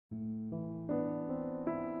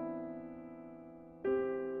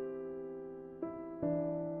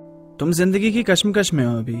तुम जिंदगी की कश्मकश में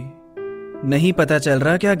हो अभी, नहीं पता चल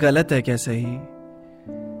रहा क्या गलत है क्या सही।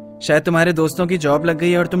 शायद तुम्हारे दोस्तों की जॉब लग गई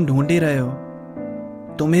है और तुम ढूंढ ही रहे हो।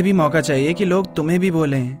 तुम्हें भी मौका चाहिए कि लोग तुम्हें भी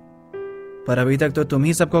बोलें, पर अभी तक तो तुम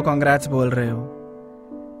ही सबको कांग्रेट्स बोल रहे हो।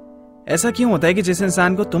 ऐसा क्यों होता है कि जिस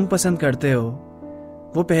इंसान को तुम पसंद करते हो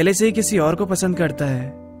वो पहले से ही किसी और को पसंद करता है।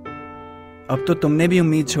 अब तो तुमने भी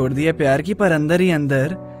उम्मीद छोड़ दी है प्यार की, पर अंदर ही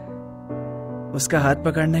अंदर उसका हाथ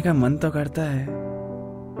पकड़ने का मन तो करता है।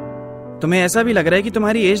 तुम्हें ऐसा भी लग रहा है कि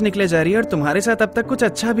तुम्हारी एज निकले जा रही है और तुम्हारे साथ अब तक कुछ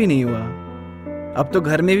अच्छा भी नहीं हुआ। अब तो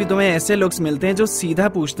घर में भी तुम्हें ऐसे लोग मिलते हैं जो सीधा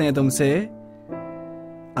पूछते हैं तुमसे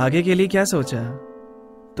आगे के लिए क्या सोचा।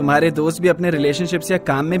 तुम्हारे दोस्त भी अपने रिलेशनशिप्स या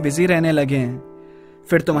काम में बिजी रहने लगे हैं।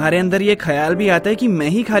 फिर तुम्हारे अंदर ये ख्याल भी आता है कि मैं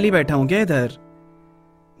ही खाली बैठा हूं क्या इधर।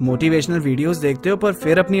 मोटिवेशनल वीडियोस देखते हो पर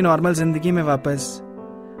फिर अपनी नॉर्मल जिंदगी में वापस।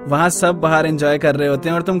 वहां सब बाहर एंजॉय कर रहे होते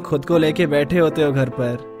हैं और तुम खुद को लेके बैठे होते हो घर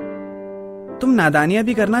पर। तुम नादानियां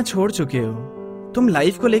भी करना छोड़ चुके हो। तुम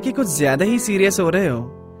लाइफ को लेके कुछ ज्यादा ही सीरियस हो रहे हो।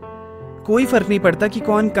 कोई फर्क नहीं पड़ता कि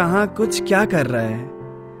कौन कहां कुछ क्या कर रहा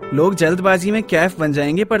है। लोग जल्दबाजी में कैफ बन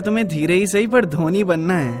जाएंगे पर तुम्हें धीरे ही सही पर धोनी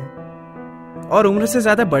बनना है। और उम्र से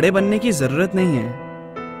ज्यादा बड़े बनने की जरूरत नहीं है।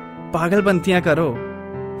 पागलपंतियां करो,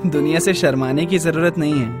 दुनिया से शर्माने की जरूरत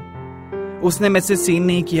नहीं है। उसने मैसेज सीन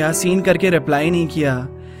नहीं किया, सीन करके रिप्लाई नहीं किया,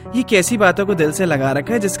 ये कैसी बातों को दिल से लगा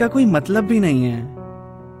रखा है जिसका कोई मतलब भी नहीं है।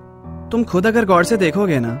 तुम खुद अगर गौर से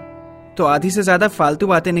देखोगे ना तो आधी से ज्यादा फालतू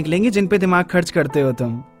बातें निकलेंगी जिन पे दिमाग खर्च करते हो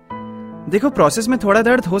तुम। देखो, प्रोसेस में थोड़ा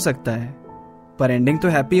दर्द हो सकता है पर एंडिंग तो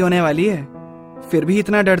हैप्पी होने वाली है। फिर भी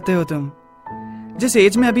इतना डरते हो तुम। जिस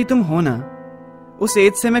एज में अभी तुम हो ना उस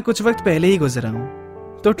एज से मैं कुछ वक्त पहले ही गुजरा हूं,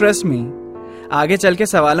 तो ट्रस्ट मी आगे चल के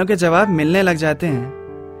सवालों के जवाब मिलने लग जाते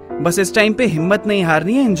हैं। बस इस टाइम पे हिम्मत नहीं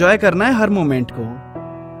हारनी है, एंजॉय करना है हर मोमेंट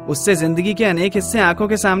को। उससे जिंदगी के अनेक हिस्से आंखों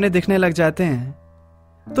के सामने दिखने लग जाते हैं।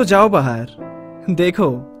 तो जाओ बाहर, देखो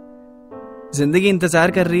जिंदगी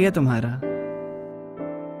इंतजार कर रही है तुम्हारा।